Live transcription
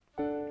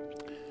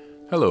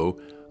Hello,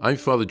 I'm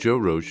Father Joe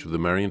Roche of the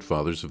Marian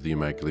Fathers of the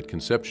Immaculate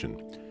Conception.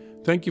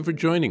 Thank you for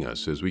joining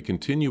us as we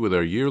continue with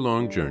our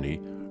year-long journey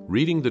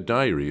reading the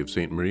diary of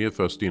St. Maria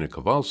Faustina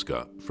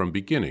Kowalska from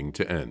beginning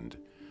to end.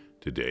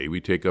 Today we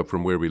take up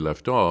from where we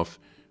left off,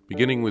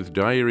 beginning with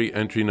diary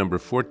entry number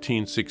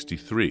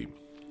 1463.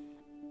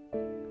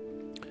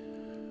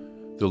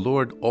 The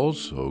Lord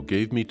also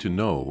gave me to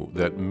know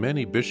that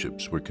many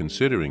bishops were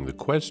considering the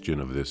question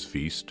of this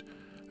feast,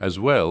 as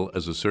well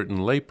as a certain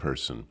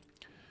layperson.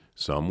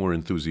 Some were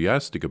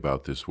enthusiastic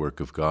about this work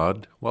of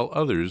God, while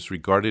others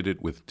regarded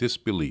it with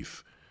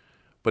disbelief.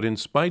 But in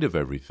spite of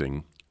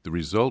everything, the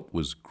result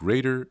was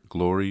greater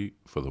glory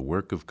for the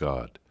work of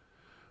God.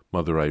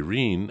 Mother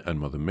Irene and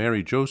Mother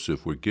Mary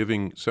Joseph were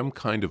giving some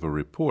kind of a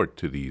report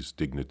to these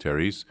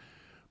dignitaries,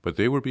 but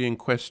they were being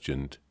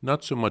questioned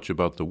not so much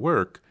about the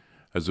work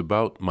as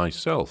about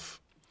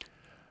myself.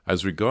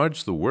 As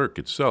regards the work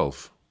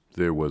itself,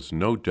 there was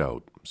no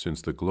doubt,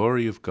 since the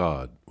glory of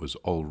God was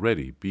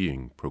already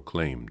being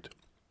proclaimed.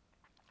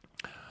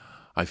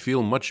 I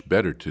feel much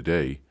better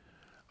today.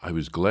 I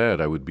was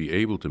glad I would be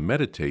able to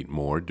meditate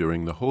more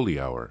during the holy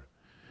hour.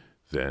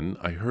 Then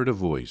I heard a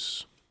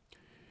voice.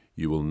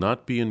 You will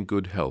not be in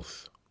good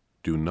health.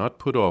 Do not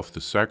put off the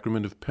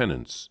sacrament of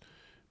penance,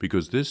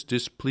 because this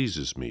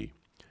displeases me.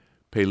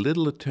 Pay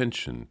little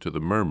attention to the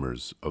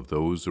murmurs of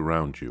those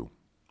around you.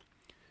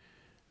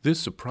 This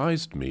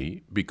surprised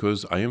me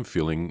because I am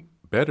feeling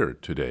better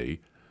today,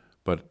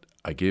 but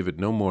I gave it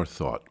no more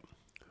thought.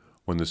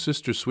 When the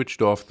sister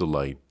switched off the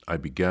light, I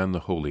began the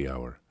holy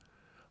hour.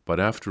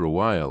 But after a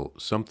while,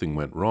 something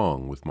went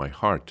wrong with my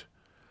heart.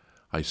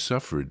 I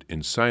suffered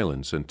in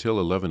silence until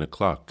 11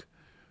 o'clock,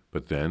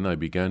 but then I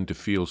began to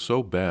feel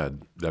so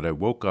bad that I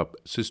woke up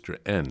Sister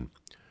N,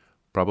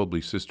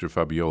 probably Sister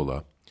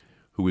Fabiola,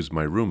 who is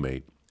my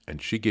roommate,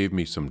 and she gave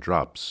me some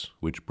drops,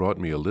 which brought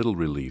me a little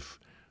relief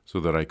so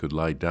that I could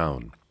lie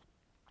down.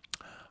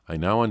 I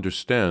now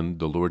understand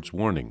the Lord's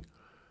warning.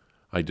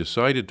 I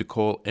decided to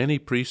call any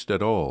priest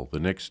at all the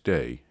next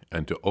day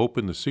and to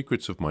open the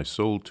secrets of my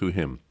soul to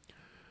him.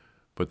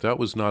 But that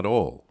was not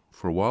all,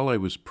 for while I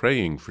was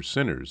praying for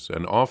sinners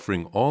and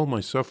offering all my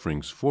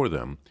sufferings for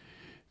them,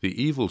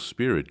 the evil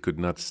spirit could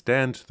not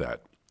stand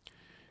that.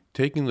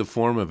 Taking the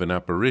form of an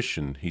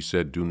apparition, he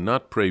said, "Do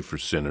not pray for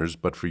sinners,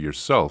 but for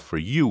yourself, for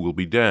you will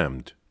be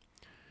damned."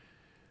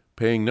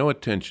 Paying no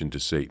attention to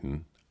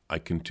Satan, I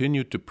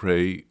continued to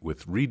pray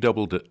with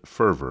redoubled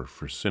fervor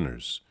for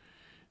sinners.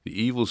 The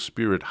evil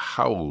spirit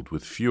howled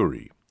with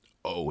fury,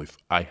 "Oh, if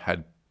I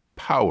had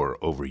power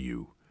over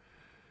you,"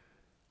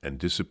 and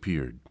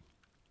disappeared.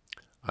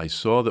 I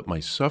saw that my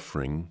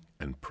suffering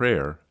and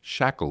prayer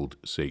shackled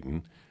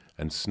Satan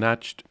and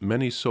snatched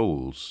many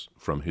souls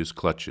from his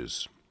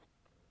clutches.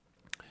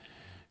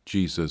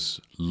 Jesus,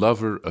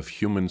 lover of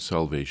human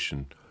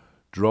salvation,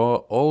 draw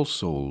all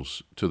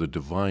souls to the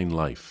divine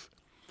life.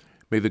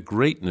 May the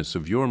greatness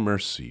of your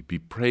mercy be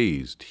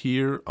praised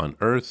here on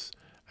earth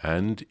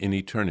and in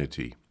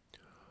eternity.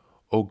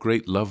 O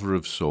great lover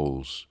of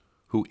souls,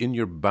 who in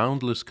your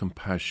boundless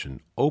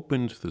compassion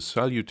opened the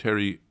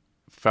salutary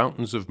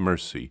fountains of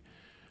mercy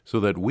so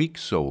that weak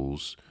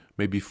souls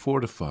may be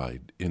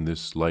fortified in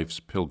this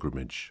life's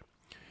pilgrimage.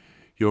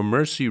 Your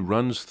mercy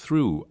runs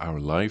through our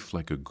life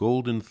like a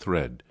golden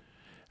thread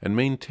and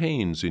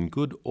maintains in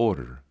good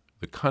order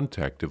the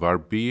contact of our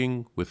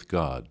being with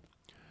God.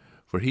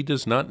 For he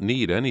does not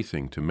need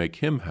anything to make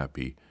him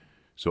happy,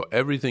 so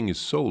everything is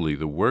solely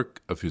the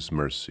work of his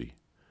mercy.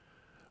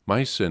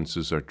 My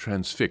senses are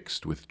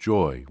transfixed with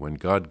joy when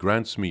God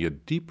grants me a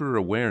deeper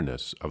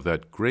awareness of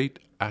that great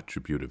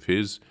attribute of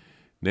his,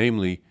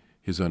 namely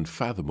his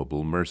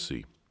unfathomable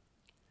mercy.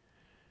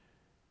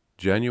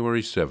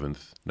 January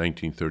 7th,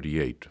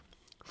 1938,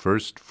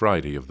 first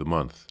Friday of the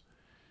month.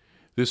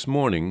 This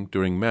morning,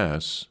 during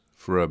Mass,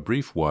 for a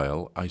brief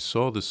while, I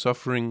saw the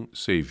suffering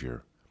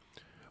Savior.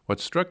 What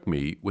struck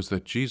me was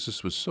that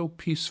Jesus was so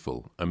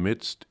peaceful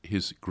amidst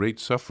his great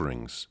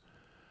sufferings.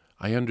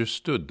 I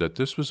understood that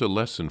this was a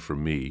lesson for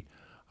me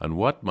on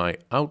what my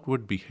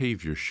outward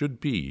behavior should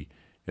be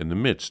in the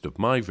midst of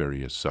my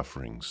various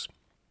sufferings.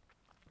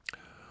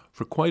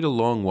 For quite a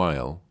long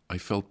while, I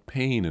felt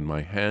pain in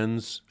my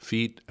hands,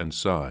 feet, and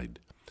side.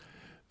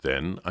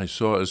 Then I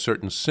saw a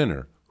certain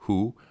sinner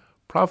who,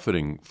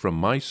 profiting from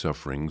my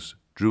sufferings,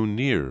 drew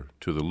near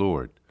to the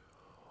Lord.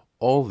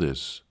 All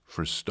this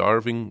for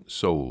starving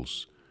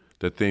souls,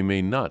 that they may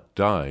not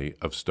die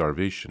of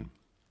starvation.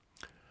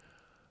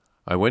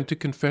 I went to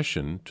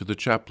confession to the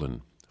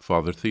chaplain,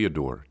 Father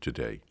Theodore,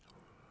 today.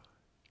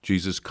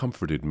 Jesus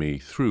comforted me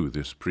through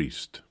this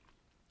priest.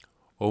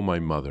 O my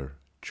mother,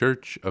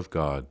 Church of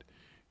God,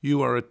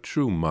 you are a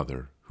true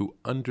mother who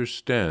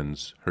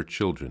understands her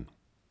children.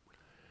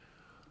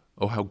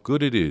 Oh, how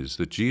good it is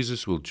that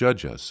Jesus will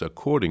judge us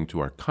according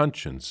to our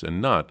conscience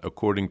and not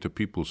according to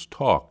people's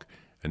talk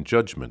and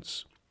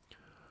judgments.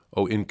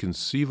 Oh,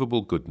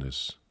 inconceivable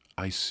goodness,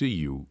 I see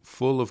you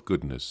full of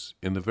goodness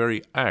in the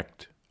very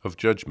act of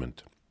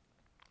judgment.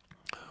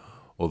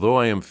 Although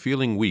I am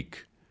feeling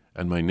weak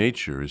and my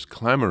nature is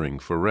clamoring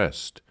for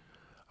rest,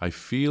 I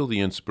feel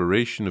the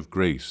inspiration of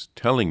grace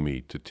telling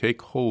me to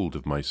take hold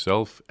of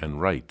myself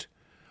and write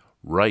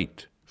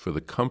for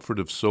the comfort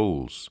of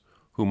souls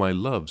whom I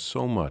love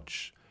so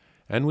much,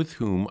 and with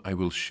whom I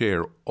will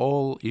share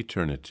all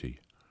eternity.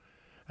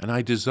 And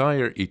I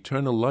desire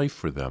eternal life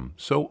for them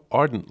so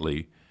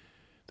ardently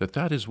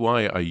that is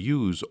why I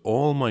use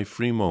all my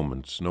free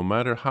moments, no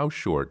matter how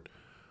short,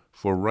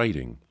 for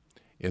writing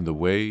in the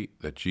way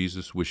that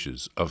Jesus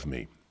wishes of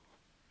me.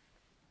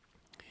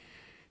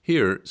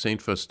 Here,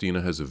 St.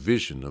 Faustina has a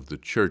vision of the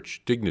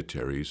church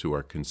dignitaries who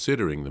are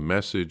considering the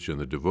message and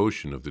the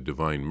devotion of the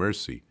Divine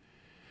Mercy.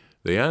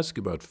 They ask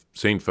about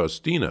St.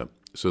 Faustina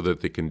so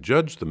that they can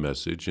judge the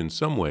message in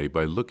some way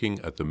by looking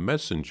at the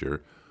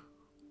messenger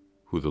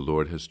who the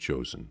Lord has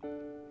chosen.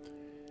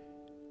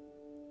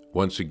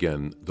 Once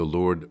again, the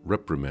Lord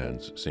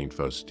reprimands St.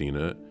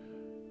 Faustina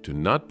to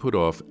not put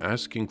off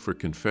asking for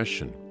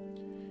confession.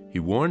 He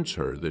warns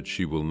her that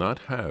she will not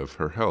have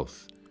her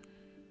health.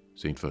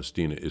 St.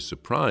 Faustina is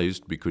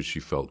surprised because she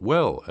felt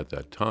well at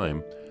that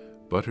time,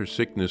 but her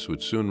sickness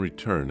would soon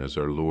return as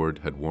our Lord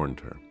had warned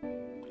her.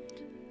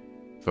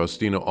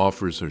 Faustina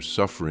offers her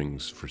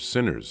sufferings for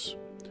sinners,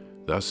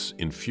 thus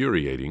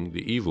infuriating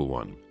the evil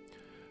one.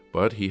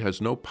 But he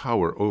has no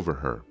power over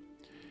her.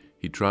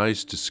 He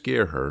tries to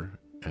scare her,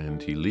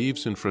 and he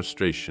leaves in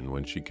frustration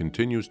when she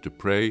continues to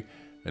pray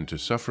and to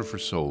suffer for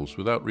souls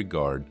without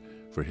regard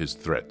for his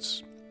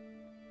threats.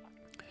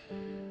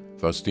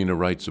 Faustina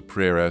writes a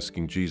prayer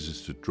asking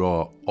Jesus to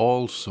draw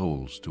all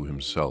souls to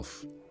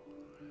himself.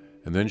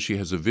 And then she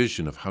has a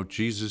vision of how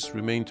Jesus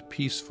remained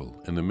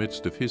peaceful in the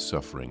midst of his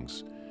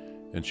sufferings,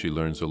 and she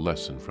learns a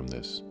lesson from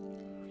this.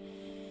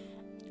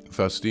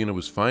 Faustina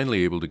was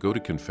finally able to go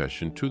to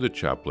confession to the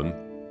chaplain,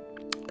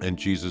 and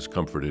Jesus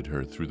comforted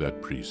her through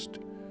that priest.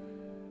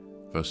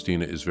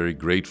 Faustina is very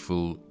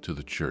grateful to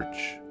the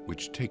Church,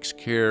 which takes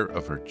care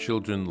of her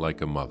children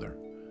like a mother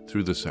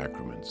through the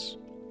sacraments.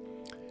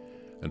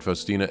 And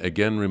Faustina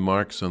again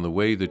remarks on the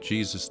way that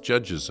Jesus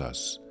judges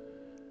us.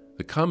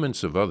 The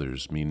comments of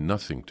others mean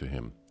nothing to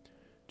him.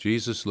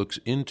 Jesus looks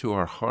into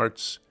our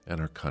hearts and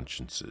our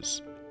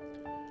consciences.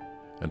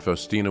 And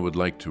Faustina would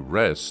like to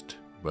rest,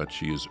 but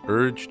she is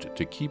urged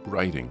to keep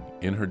writing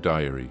in her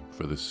diary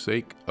for the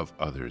sake of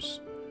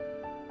others.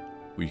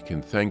 We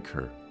can thank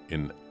her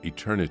in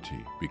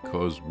eternity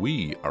because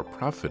we are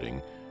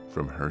profiting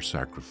from her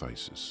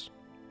sacrifices.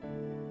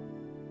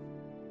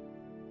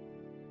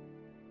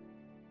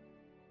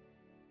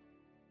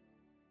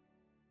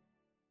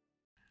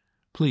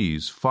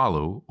 Please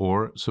follow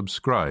or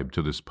subscribe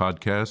to this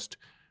podcast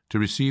to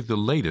receive the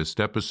latest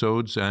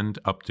episodes and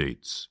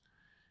updates.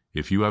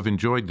 If you have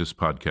enjoyed this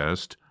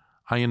podcast,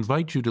 I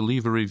invite you to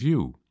leave a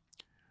review.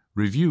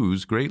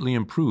 Reviews greatly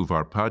improve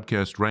our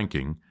podcast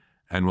ranking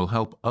and will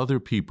help other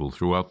people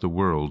throughout the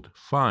world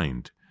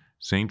find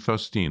St.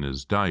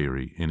 Faustina's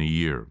Diary in a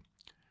Year.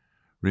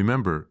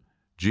 Remember,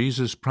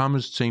 Jesus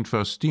promised St.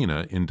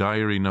 Faustina in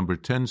Diary number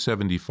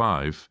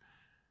 1075,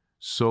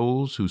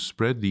 souls who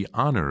spread the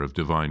honor of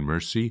divine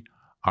mercy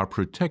are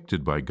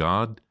protected by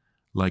God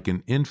like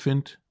an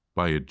infant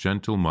by a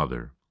gentle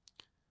mother.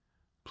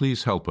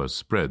 Please help us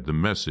spread the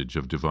message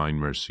of divine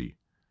mercy.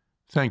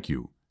 Thank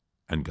you,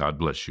 and God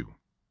bless you.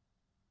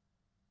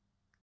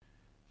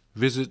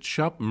 Visit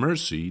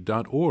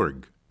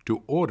shopmercy.org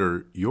to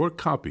order your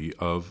copy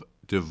of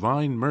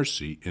Divine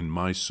Mercy in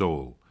My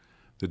Soul,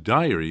 the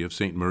diary of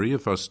St. Maria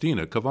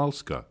Faustina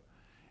Kowalska.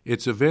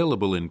 It's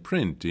available in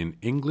print in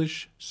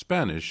English,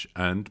 Spanish,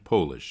 and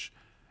Polish,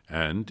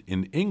 and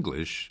in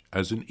English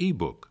as an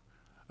e-book,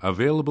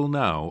 available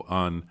now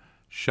on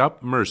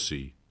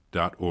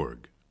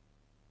shopmercy.org.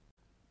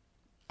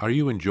 Are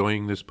you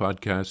enjoying this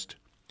podcast?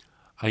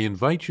 I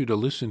invite you to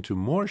listen to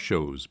more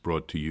shows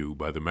brought to you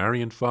by the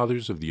Marian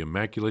Fathers of the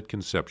Immaculate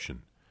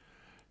Conception.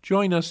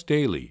 Join us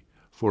daily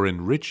for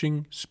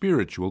enriching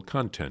spiritual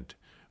content,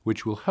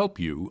 which will help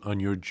you on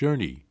your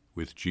journey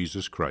with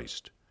Jesus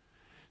Christ.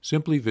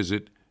 Simply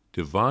visit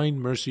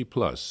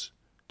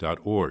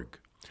DivineMercyPlus.org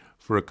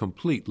for a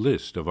complete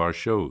list of our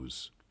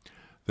shows.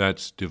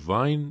 That's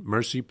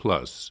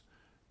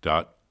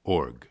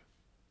DivineMercyPlus.org.